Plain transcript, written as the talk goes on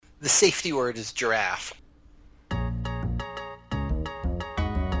The safety word is giraffe.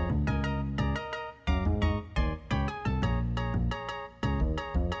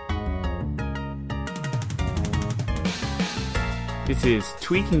 This is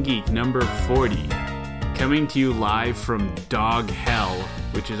Tweak and Geek number 40, coming to you live from Dog Hell,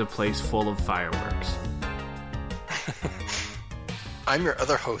 which is a place full of fireworks. I'm your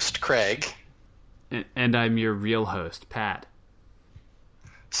other host, Craig. And I'm your real host, Pat.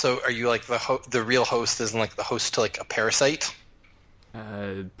 So are you like the real host isn't like the host to like a parasite?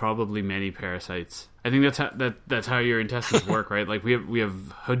 Probably many parasites. I think that's how your intestines work, right? Like we have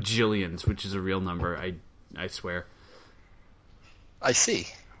hajillions, which is a real number, I swear. I see.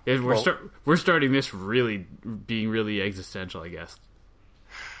 We're starting this being really existential, I guess.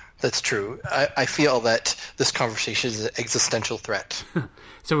 That's true. I feel that this conversation is an existential threat.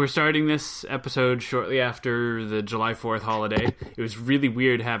 So we're starting this episode shortly after the July 4th holiday. It was really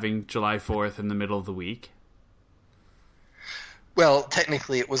weird having July 4th in the middle of the week. Well,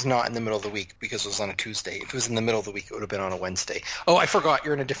 technically it was not in the middle of the week because it was on a Tuesday. If it was in the middle of the week, it would have been on a Wednesday. Oh, I forgot.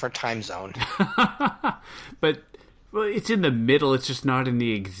 You're in a different time zone. But... well, it's in the middle. It's just not in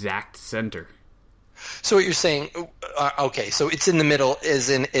the exact center. So what you're saying, okay, so it's in the middle as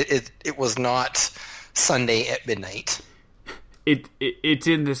in it was not Sunday at midnight. It's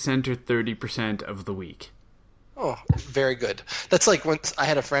in the center 30% of the week. Oh, very good. That's like once I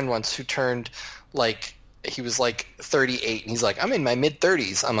had a friend once who turned like, he was like 38 and he's like, I'm in my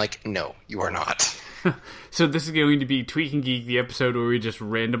mid-30s. I'm like, no, you are not. So this is going to be Tweak and Geek, the episode where we just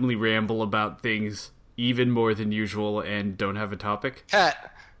randomly ramble about things even more than usual and don't have a topic?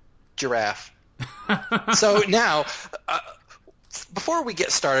 Cat. Giraffe. So now, before we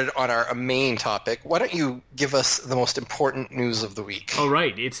get started on our main topic, why don't you give us the most important news of the week? All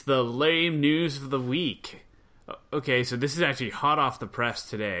right, it's the lame news of the week. Okay, so this is actually hot off the press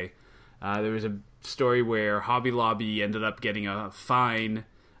today. There was a story where Hobby Lobby ended up getting a fine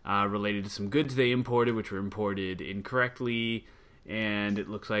related to some goods they imported, which were imported incorrectly. And it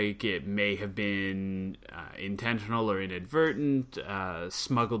looks like it may have been intentional or inadvertent,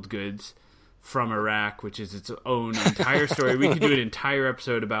 smuggled goods from Iraq, which is its own entire story. We could do an entire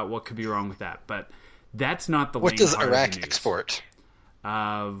episode about what could be wrong with that, but that's not the What main does part Iraq of the news. export?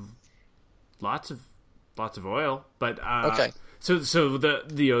 Lots of oil, but okay. So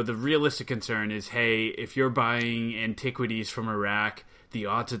the realistic concern is, hey, if you're buying antiquities from Iraq, the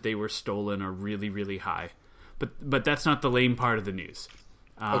odds that they were stolen are really, really high. But that's not the lame part of the news.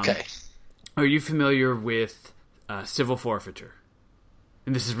 Okay. Are you familiar with civil forfeiture?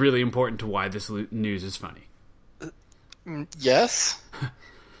 And this is really important to why this news is funny. Yes.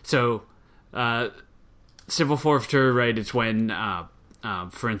 So, civil forfeiture, right? It's when,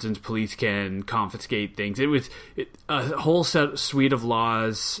 for instance, police can confiscate things. It was a whole suite of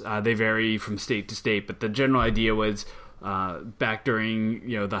laws. They vary from state to state, but the general idea was, back during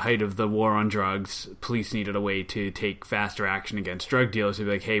the height of the war on drugs, police needed a way to take faster action against drug dealers. They'd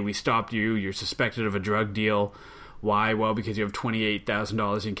be like, hey, we stopped you. You're suspected of a drug deal. Why? Well, because you have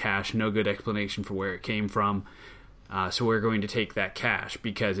 $28,000 in cash. No good explanation for where it came from. So we're going to take that cash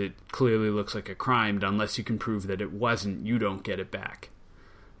because it clearly looks like a crime. But unless you can prove that it wasn't, you don't get it back.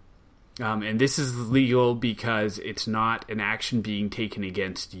 And this is legal because it's not an action being taken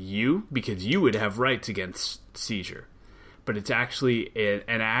against you, because you would have rights against seizure. But it's actually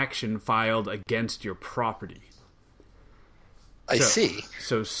an action filed against your property. I see.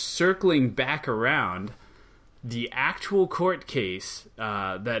 So circling back around, the actual court case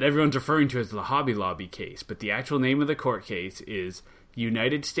that everyone's referring to as the Hobby Lobby case, but the actual name of the court case is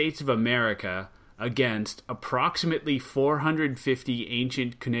United States of America against approximately 450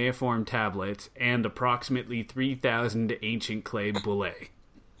 ancient cuneiform tablets and approximately 3,000 ancient clay bullae.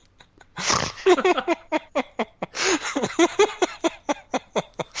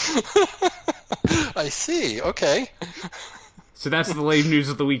 I see. Okay. So that's the lame news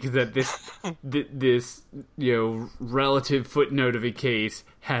of the week, is that this relative footnote of a case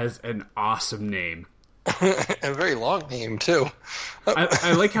has an awesome name. A very long name too.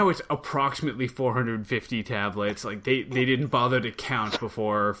 I like how it's approximately 450 tablets. Like they didn't bother to count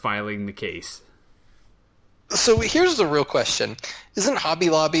before filing the case. So here's the real question: isn't Hobby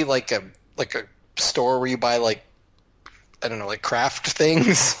Lobby like a store where you buy like craft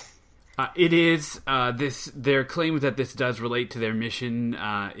things? It is. Their claim that this does relate to their mission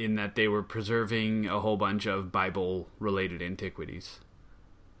in that they were preserving a whole bunch of Bible-related antiquities.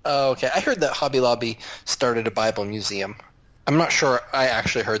 Oh, okay. I heard that Hobby Lobby started a Bible museum. I'm not sure I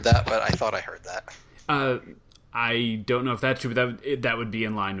actually heard that, but I thought I heard that. I don't know if that's true, but that would be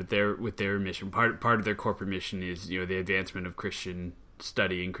in line with their mission. Part of their corporate mission is the advancement of Christian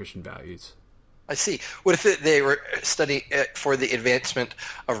studying Christian values. I see. What if they were studying for the advancement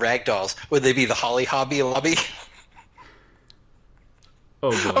of ragdolls? Would they be the Holly Hobby Lobby?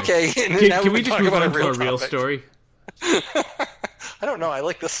 Oh boy. Okay, can we just move on to a real story? I don't know. I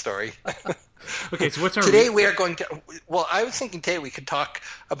like this story. Okay, so what's our... Today we are going to... Well, I was thinking today we could talk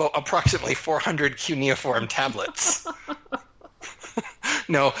about approximately 400 cuneiform tablets.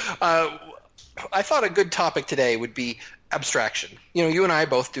 No, I thought a good topic today would be abstraction. You know, you and I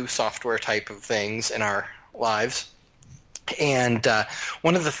both do software type of things in our lives. And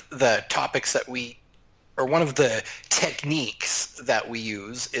one of the topics that one of the techniques that we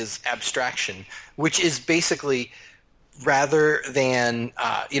use is abstraction, which is basically rather than,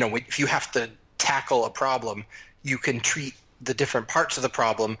 if you have to tackle a problem, you can treat the different parts of the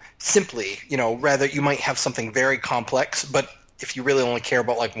problem simply. Rather you might have something very complex, but if you really only care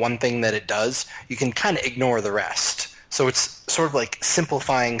about like one thing that it does, you can kind of ignore the rest. So it's sort of like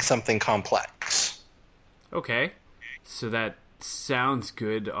simplifying something complex. Okay. So that sounds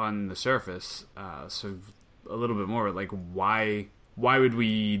good on the surface. So a little bit more, like why would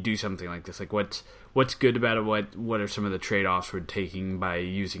we do something like this? Like what's good about it? What are some of the trade-offs we're taking by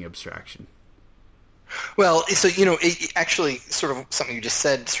using abstraction? Well, so, it actually sort of something you just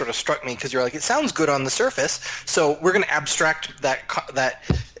said sort of struck me because you're like, it sounds good on the surface. So we're going to abstract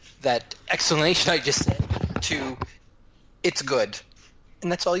that explanation I just said to it's good. And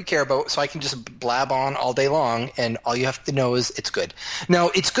that's all you care about. So I can just blab on all day long, and all you have to know is it's good. Now,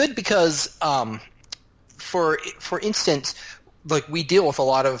 it's good because, for instance, like we deal with a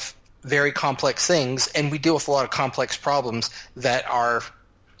lot of very complex things, and we deal with a lot of complex problems that are,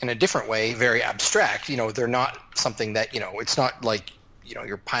 in a different way, very abstract. They're not something that, it's not like,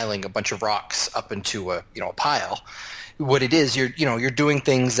 you're piling a bunch of rocks up into a pile. What it is, you're doing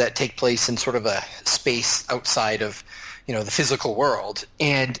things that take place in sort of a space outside of, the physical world,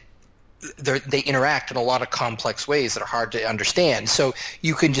 and they interact in a lot of complex ways that are hard to understand. So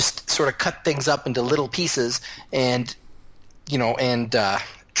you can just sort of cut things up into little pieces and,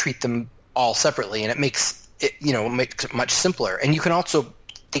 treat them all separately, and it makes it much simpler. And you can also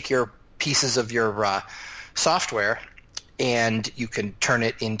take your pieces of your software and you can turn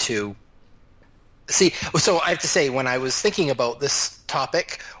it into... So I have to say, when I was thinking about this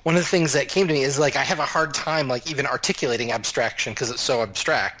topic, one of the things that came to me is like I have a hard time like even articulating abstraction because it's so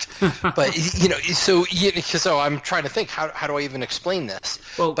abstract. But so I'm trying to think how do I even explain this?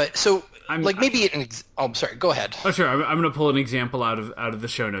 Well, but so I'm sorry. Go ahead. Oh, sure. I'm going to pull an example out of the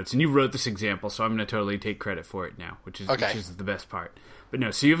show notes, and you wrote this example, so I'm going to totally take credit for it now, which is the best part. But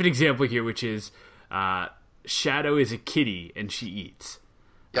no, so you have an example here, which is Shadow is a kitty and she eats.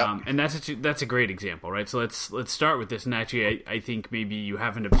 Yep. And that's a great example, right? So let's start with this. And actually, I think maybe you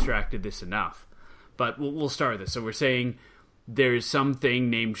haven't abstracted this enough, but we'll start with this. So we're saying there's something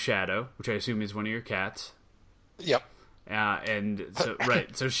named Shadow, which I assume is one of your cats. Yep. And so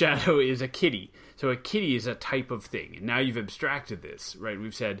right, so Shadow is a kitty. So a kitty is a type of thing, and now you've abstracted this, right?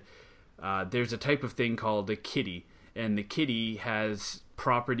 We've said there's a type of thing called a kitty, and the kitty has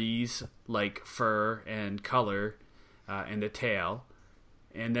properties like fur and color and a tail.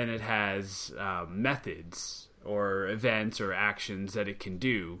 And then it has methods or events or actions that it can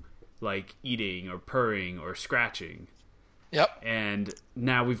do, like eating or purring or scratching. Yep. And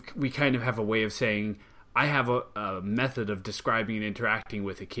now we kind of have a way of saying, I have a method of describing and interacting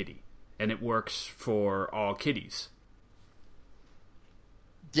with a kitty, and it works for all kitties.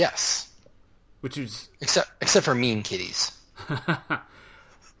 Yes. Which is except for mean kitties.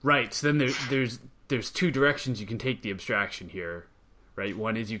 Right. So then there's two directions you can take the abstraction here. Right,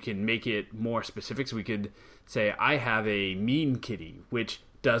 one is you can make it more specific, so we could say, I have a mean kitty, which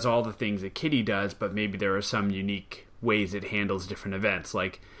does all the things a kitty does, but maybe there are some unique ways it handles different events,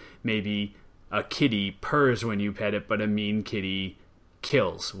 like maybe a kitty purrs when you pet it, but a mean kitty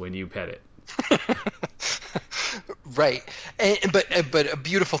kills when you pet it. Right, but a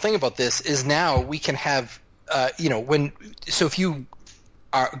beautiful thing about this is now we can have, if you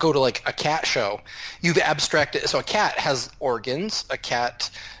go to like a cat show, you've abstracted. So a cat has organs. A cat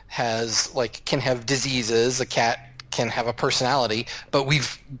can have diseases. A cat can have a personality. But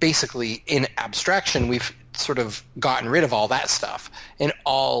we've basically, in abstraction, we've sort of gotten rid of all that stuff, and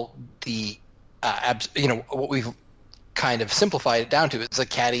all the what we've kind of simplified it down to is a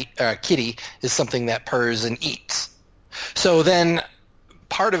kitty is something that purrs and eats. So then,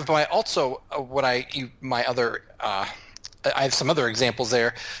 part of my I have some other examples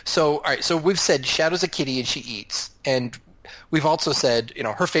there. So, all right, so we've said Shadow's a kitty and she eats. And we've also said,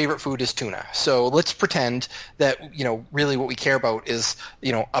 her favorite food is tuna. So let's pretend that, really what we care about is,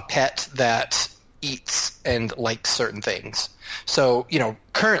 a pet that eats and likes certain things. So,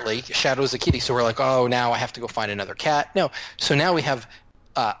 currently Shadow's a kitty, so we're like, oh, now I have to go find another cat. No. So now we have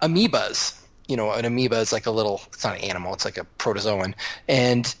amoebas. An amoeba is like it's not an animal, it's like a protozoan.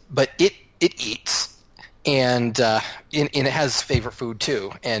 But it eats, and it has favorite food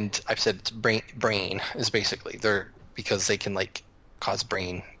too. And I've said it's brain is basically because they can like cause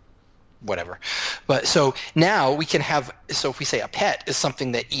brain whatever. But so now we can have, so if we say a pet is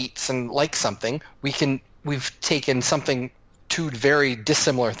something that eats and likes something, we've taken two very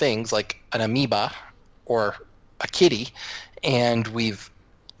dissimilar things like an amoeba or a kitty, and we've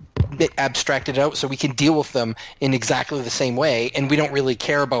abstracted it out so we can deal with them in exactly the same way, and we don't really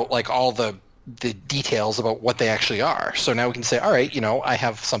care about like all the details about what they actually are. So now we can say, all right, I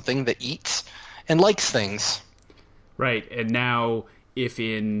have something that eats and likes things. Right, and now if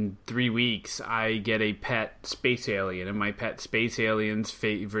in 3 weeks I get a pet space alien, and my pet space alien's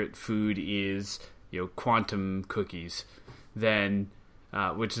favorite food is, quantum cookies, then,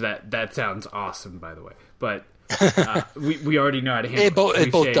 which that sounds awesome, by the way, but we already know how to handle it.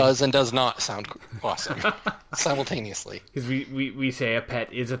 It both does and does not sound awesome simultaneously. Because we say a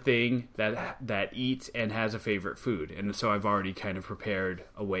pet is a thing that eats and has a favorite food, and so I've already kind of prepared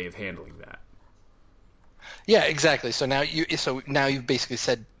a way of handling that. Yeah, exactly. So now you've basically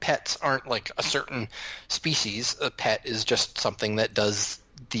said pets aren't like a certain species. A pet is just something that does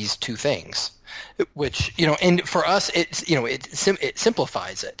these two things, which, and for us, it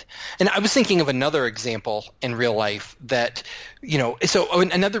simplifies it. And I was thinking of another example in real life that, so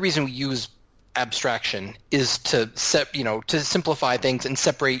another reason we use abstraction is to simplify things and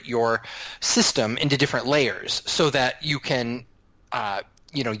separate your system into different layers so that you can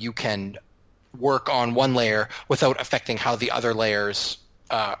work on one layer without affecting how the other layers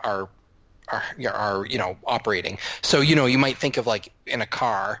are operating. So, you might think of like in a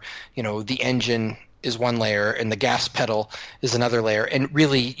car, the engine is one layer and the gas pedal is another layer. And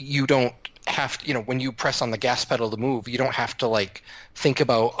really you don't have to, when you press on the gas pedal to move, you don't have to like think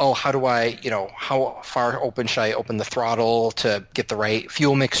about, oh, how do I, how far open should I open the throttle to get the right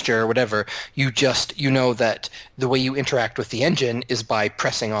fuel mixture or whatever. You just, that the way you interact with the engine is by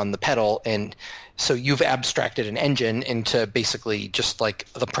pressing on the pedal, and so you've abstracted an engine into basically just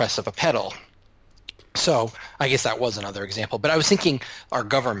like the press of a pedal. So I guess that was another example. But I was thinking our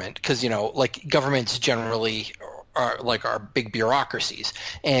government, because, like governments generally are big bureaucracies.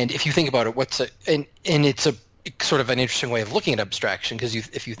 And if you think about it, and it's a sort of an interesting way of looking at abstraction, because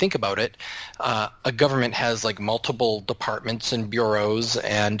if you think about it, a government has like multiple departments and bureaus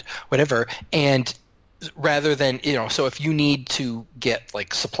and whatever, and rather than, so if you need to get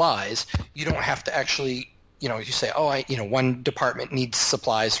like supplies, you don't have to actually, you say, oh, one department needs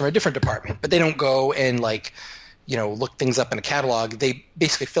supplies from a different department, but they don't go and like, look things up in a catalog. They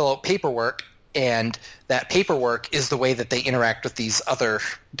basically fill out paperwork, and that paperwork is the way that they interact with these other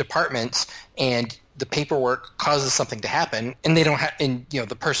departments, and the paperwork causes something to happen, and they don't have, and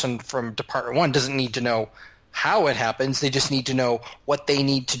the person from Department 1 doesn't need to know how it happens. They just need to know what they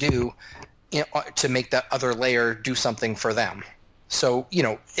need to do to make that other layer do something for them. So,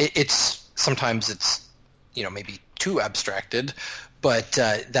 sometimes it's, maybe too abstracted, but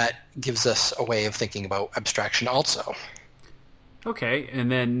that gives us a way of thinking about abstraction also. Okay, and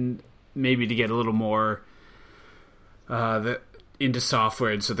then maybe to get a little more into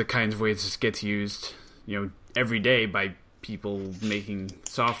software, and so the kinds of ways this gets used, every day by people making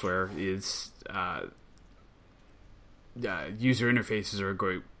software is user interfaces are a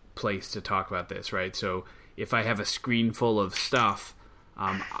great place to talk about this, right? So if I have a screen full of stuff,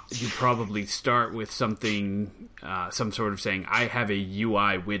 you probably start with something, some sort of saying, I have a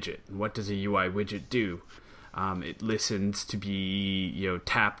UI widget. What does a UI widget do? It listens to be,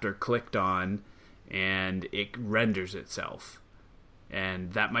 tapped or clicked on, and it renders itself.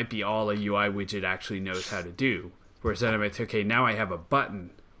 And that might be all a UI widget actually knows how to do. Whereas then I might say, okay, now I have a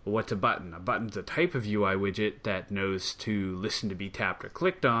button. Well, what's a button? A button's a type of UI widget that knows to listen to be tapped or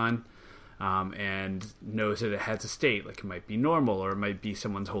clicked on, and knows that it has a state. Like it might be normal, or it might be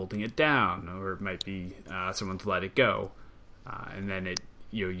someone's holding it down, or it might be someone's let it go. And then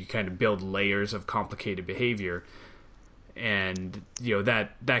you kind of build layers of complicated behavior. And,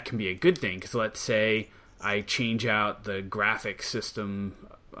 that can be a good thing, because let's say I change out the graphics system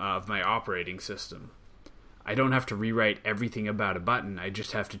of my operating system. I don't have to rewrite everything about a button. I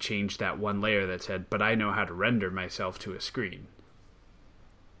just have to change that one layer that said, but I know how to render myself to a screen.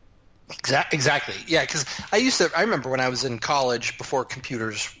 Exactly. Yeah, because I remember when I was in college, before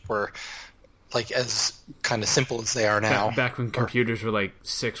computers were like as kind of simple as they are now. Back when computers were like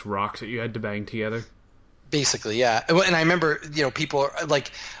 6 rocks that you had to bang together. Basically, yeah. And I remember, people are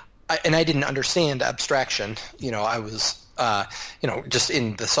like, I didn't understand abstraction. I was, just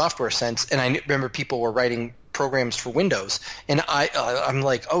in the software sense. And I remember people were writing programs for Windows, and I'm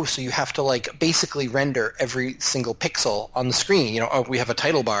like, oh, so you have to like basically render every single pixel on the screen. We have a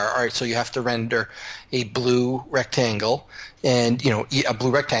title bar. All right, so you have to render a blue rectangle, and a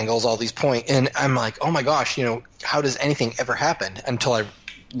blue rectangle is all these points. And I'm like, oh my gosh, how does anything ever happen? Until I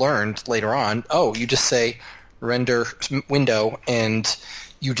learned later on, oh, you just say render window, and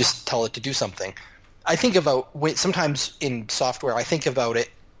you just tell it to do something. I think about sometimes in software, I think about it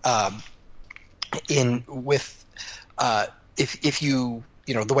if you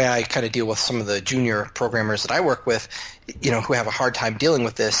the way I kind of deal with some of the junior programmers that I work with, who have a hard time dealing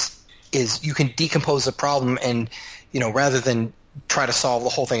with this, is you can decompose the problem, and rather than try to solve the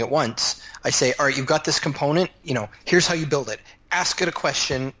whole thing at once, I say, all right, you've got this component, here's how you build it. Ask it a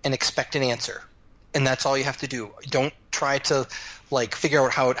question and expect an answer. And that's all you have to do. Don't try to figure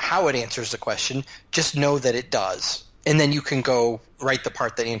out how it answers the question. Just know that it does. And then you can go write the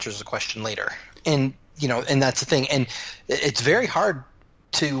part that answers the question later. And and that's the thing. And it's very hard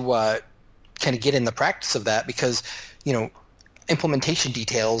to kind of get in the practice of that, because implementation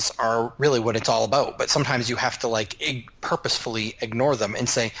details are really what it's all about. But sometimes you have to purposefully ignore them and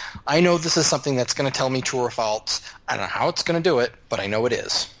say, I know this is something that's going to tell me true or false. I don't know how it's going to do it, but I know it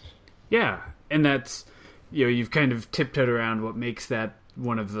is. Yeah, and that's, you've kind of tiptoed around what makes that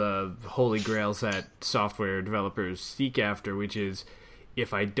one of the holy grails that software developers seek after, which is,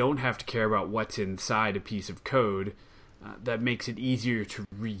 if I don't have to care about what's inside a piece of code, that makes it easier to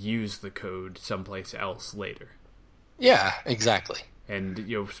reuse the code someplace else later. Yeah, exactly. And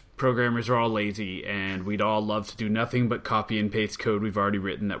programmers are all lazy, and we'd all love to do nothing but copy and paste code we've already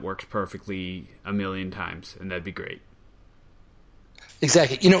written that works perfectly a million times, and that'd be great.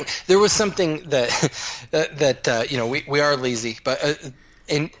 Exactly. There was something that we are lazy, but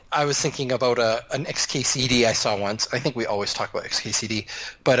and I was thinking about an XKCD I saw once. I think we always talk about XKCD,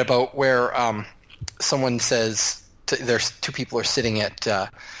 but about where someone says there's two people are sitting at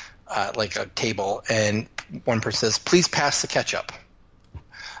like a table, and one person says, "Please pass the ketchup,"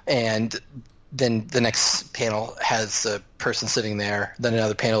 and then the next panel has a person sitting there, then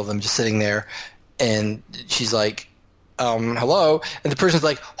another panel of them just sitting there, and she's like, hello, and the person's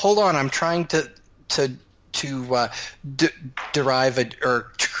like, hold on, I'm trying to derive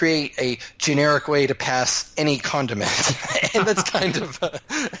or to create a generic way to pass any condiment. And that's kind of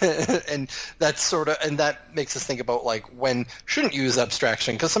and that's sort of, and that makes us think about when shouldn't you use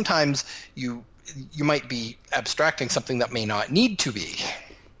abstraction, because sometimes you might be abstracting something that may not need to be.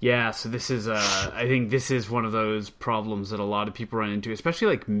 Yeah, so this is I think this is one of those problems that a lot of people run into,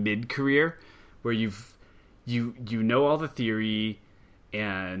 especially mid-career, where you know all the theory,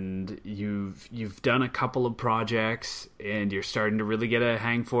 and you've done a couple of projects, and you're starting to really get a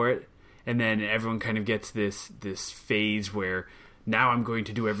hang for it, and then everyone kind of gets this phase where now I'm going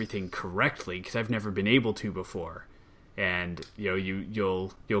to do everything correctly because I've never been able to before. And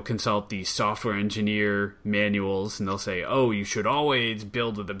you'll consult these software engineer manuals, and they'll say, oh, you should always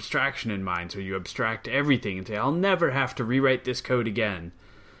build with abstraction in mind, so you abstract everything and say, I'll never have to rewrite this code again.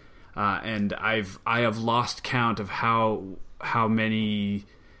 And I have lost count of how many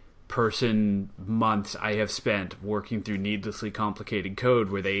person months I have spent working through needlessly complicated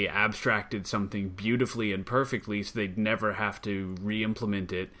code where they abstracted something beautifully and perfectly so they'd never have to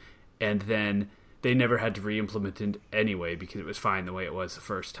re-implement it, and then they never had to re-implement it anyway because it was fine the way it was the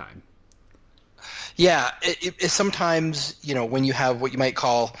first time. Yeah, it sometimes, when you have what you might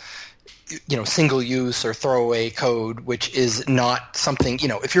call single use or throwaway code, which is not something,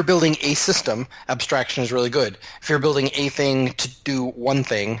 if you're building a system, abstraction is really good. If you're building a thing to do one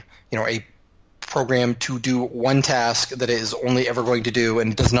thing, a program to do one task that it is only ever going to do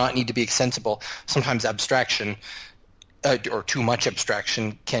and does not need to be extensible, sometimes abstraction or too much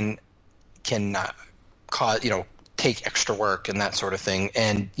abstraction can cause, take extra work and that sort of thing,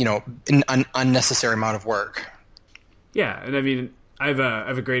 and an unnecessary amount of work. Yeah, and I mean, I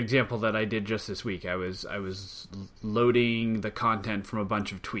have a great example that I did just this week. I was loading the content from a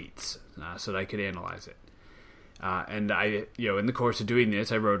bunch of tweets so that I could analyze it. And I, in the course of doing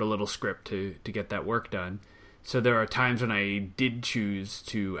this, I wrote a little script to get that work done. So there are times when I did choose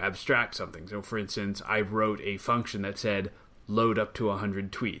to abstract something. So for instance, I wrote a function that said load up to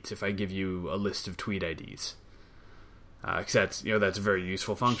 100 tweets if I give you a list of tweet IDs. Because that's a very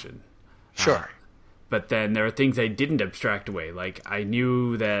useful function. Sure. But then there are things I didn't abstract away. Like I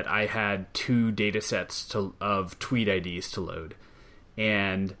knew that I had 2 data sets of tweet IDs to load.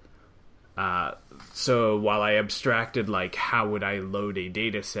 And so while I abstracted how would I load a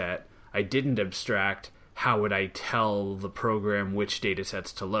data set, I didn't abstract how would I tell the program which data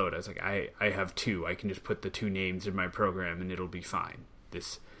sets to load? I was like, I have two. I can just put the two names in my program and it'll be fine.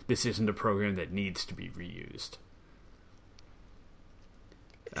 This isn't a program that needs to be reused.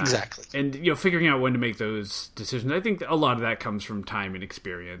 Exactly. And, figuring out when to make those decisions, I think a lot of that comes from time and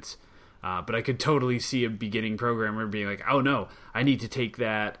experience. But I could totally see a beginning programmer being like, oh no, I need to take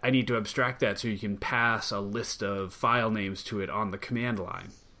that, I need to abstract that so you can pass a list of file names to it on the command line.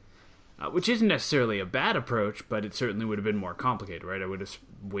 Which isn't necessarily a bad approach, but it certainly would have been more complicated, right? I would have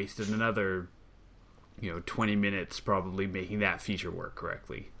wasted another, 20 minutes probably making that feature work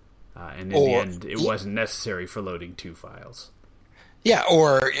correctly. And in the end, it wasn't necessary for loading two files. Yeah,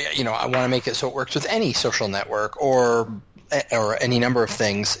 or, I want to make it so it works with any social network or any number of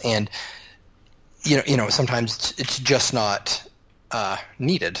things, and sometimes it's just not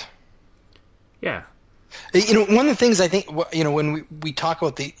needed. Yeah. One of the things I think, when we talk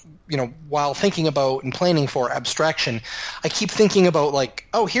about the, while thinking about and planning for abstraction, I keep thinking about like,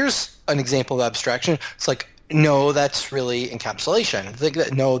 oh, here's an example of abstraction. It's like, no, that's really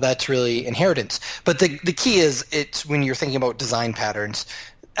encapsulation. No, that's really inheritance. But the key is, it's when you're thinking about design patterns,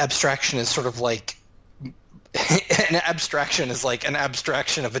 abstraction is sort of like an abstraction is like an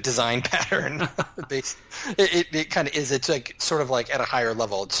abstraction of a design pattern. It kind of is. It's like sort of like at a higher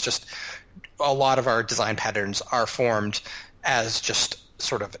level. It's just a lot of our design patterns are formed as just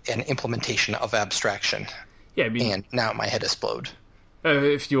sort of an implementation of abstraction. Yeah, and now my head explode.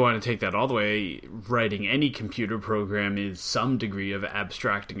 If you want to take that all the way, writing any computer program is some degree of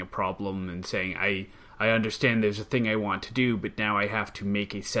abstracting a problem and saying, I understand there's a thing I want to do, but now I have to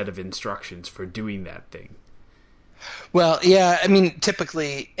make a set of instructions for doing that thing. Well, yeah, I mean,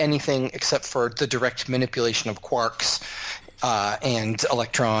 typically anything except for the direct manipulation of quarks and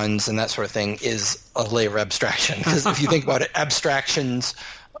electrons and that sort of thing is a layer of abstraction. Because if you think about it, abstractions,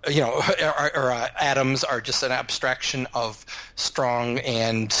 or atoms are just an abstraction of strong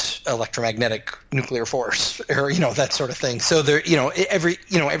and electromagnetic nuclear force, or that sort of thing. So there,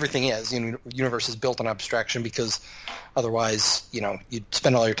 everything is. Universe is built on abstraction because otherwise, you'd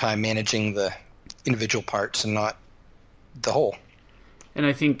spend all your time managing the individual parts and not the whole. And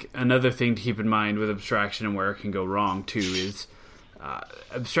I think another thing to keep in mind with abstraction and where it can go wrong too is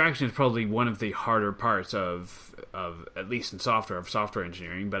abstraction is probably one of the harder parts of at least in software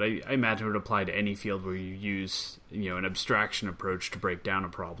engineering, but I imagine it would apply to any field where you use an abstraction approach to break down a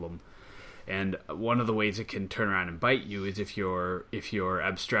problem. And one of the ways it can turn around and bite you is if your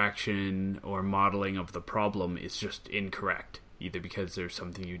abstraction or modeling of the problem is just incorrect, either because there's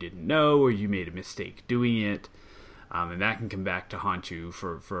something you didn't know or you made a mistake doing it, and that can come back to haunt you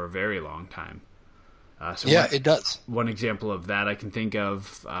for a very long time. It does. One example of that I can think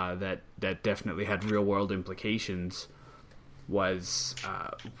of that definitely had real-world implications was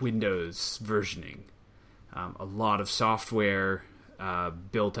Windows versioning. A lot of software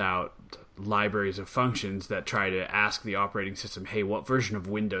built out libraries of functions that try to ask the operating system, hey, what version of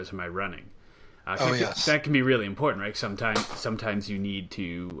Windows am I running? Yes. That can be really important, right? Sometimes you need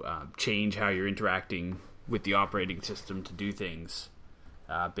to change how you're interacting with the operating system to do things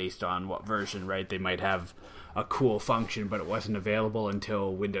based on what version, right? They might have a cool function, but it wasn't available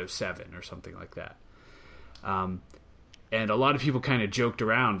until Windows 7 or something like that. And a lot of people kind of joked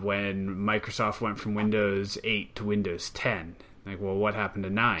around when Microsoft went from Windows 8 to Windows 10. Like, well, what happened to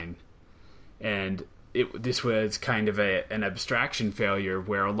 9? And this was kind of an abstraction failure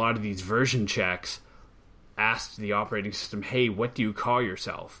where a lot of these version checks asked the operating system, hey, what do you call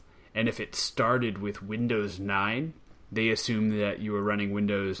yourself? And if it started with Windows 9, they assumed that you were running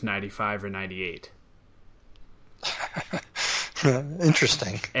Windows 95 or 98.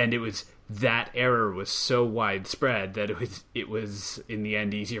 Interesting. And that error was so widespread that it was in the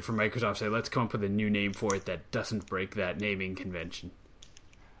end easier for Microsoft to say, let's come up with a new name for it that doesn't break that naming convention.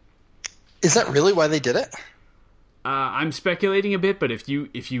 Is that really why they did it? I'm speculating a bit, but if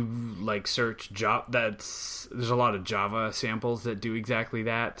you like search Java, there's a lot of Java samples that do exactly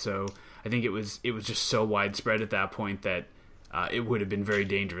that. So I think it was just so widespread at that point that it would have been very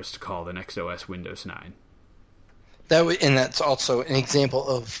dangerous to call the next OS Windows 9. And that's also an example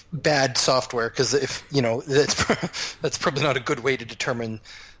of bad software, because if that's probably not a good way to determine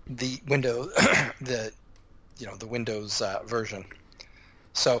the Windows the Windows version.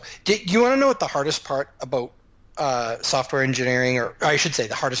 So, do you want to know what the hardest part about software engineering, or I should say,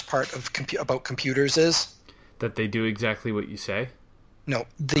 the hardest part of about computers is? That they do exactly what you say? No,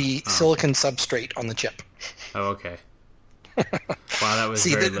 the silicon substrate on the chip. Oh, okay. Wow, that was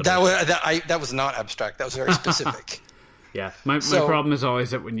very little. That was not abstract. That was very specific. Yeah, my problem is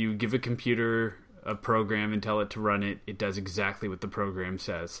always that when you give a computer a program and tell it to run it, it does exactly what the program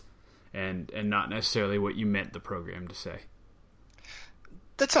says. and not necessarily what you meant the program to say.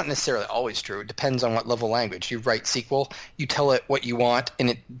 That's not necessarily always true. It depends on what level language. You write SQL, you tell it what you want, and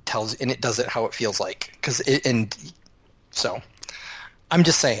it does it how it feels like. So, I'm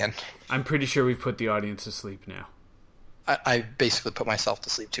just saying. I'm pretty sure we've put the audience to sleep now. I basically put myself to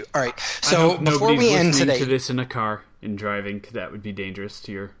sleep too. All right. So before we end today, to this in a car in driving, because that would be dangerous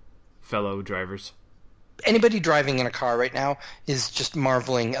to your fellow drivers. Anybody driving in a car right now is just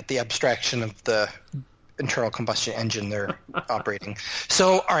marveling at the abstraction of the internal combustion engine they're operating.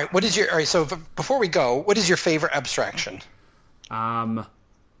 So, all right. So before we go, what is your favorite abstraction? Wow,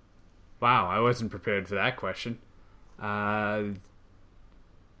 I wasn't prepared for that question. I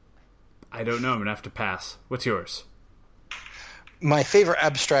don't know. I'm gonna have to pass. What's yours? My favorite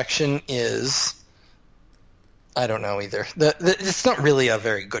abstraction is, I don't know either. It's not really a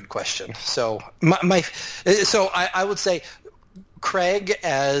very good question. So I would say Craig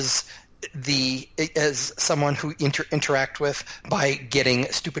as someone who interact with by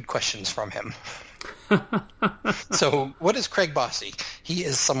getting stupid questions from him. So what is Craig Bossy? He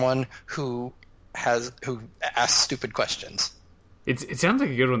is someone who asks stupid questions. It sounds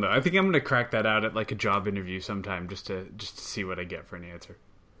like a good one, though. I think I'm going to crack that out at like a job interview sometime, just to see what I get for an answer.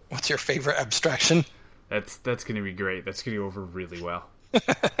 What's your favorite abstraction? That's going to be great. That's going to go over really well.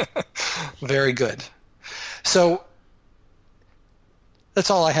 Very good. So that's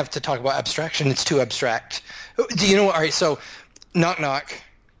all I have to talk about abstraction. It's too abstract. Do you know what? All right, so knock knock.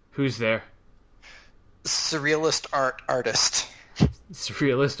 Who's there? Surrealist artist.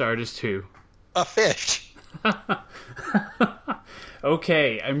 Surrealist artist who? A fish.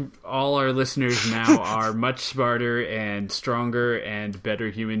 Okay, all our listeners now are much smarter and stronger and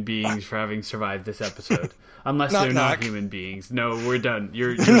better human beings for having survived this episode. Unless they're not human beings. No, we're done.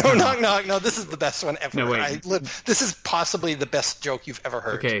 You're no, knock. No, this is the best one ever. No, wait. This is possibly the best joke you've ever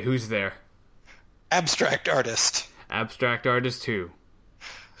heard. Okay, who's there? Abstract artist. Abstract artist who?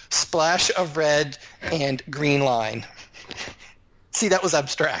 Splash of red and green line. See, that was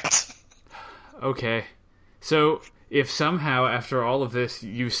abstract. Okay. So, if somehow, after all of this,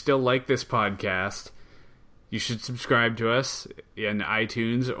 you still like this podcast, you should subscribe to us in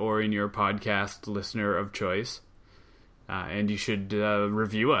iTunes or in your podcast listener of choice. And you should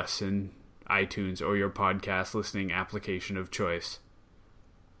review us in iTunes or your podcast listening application of choice.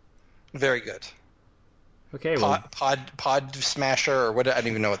 Very good. Okay, well, Pod Smasher, or what? I don't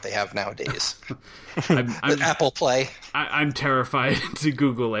even know what they have nowadays. I'm Apple Play. I'm terrified to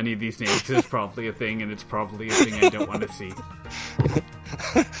Google any of these names because it's probably a thing, and it's probably a thing I don't want to see.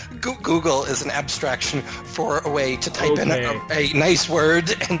 Google is an abstraction for a way to type in a nice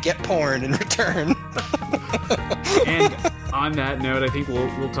word and get porn in return. And on that note, I think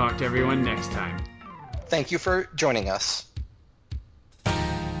we'll talk to everyone next time. Thank you for joining us.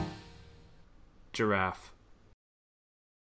 Giraffe.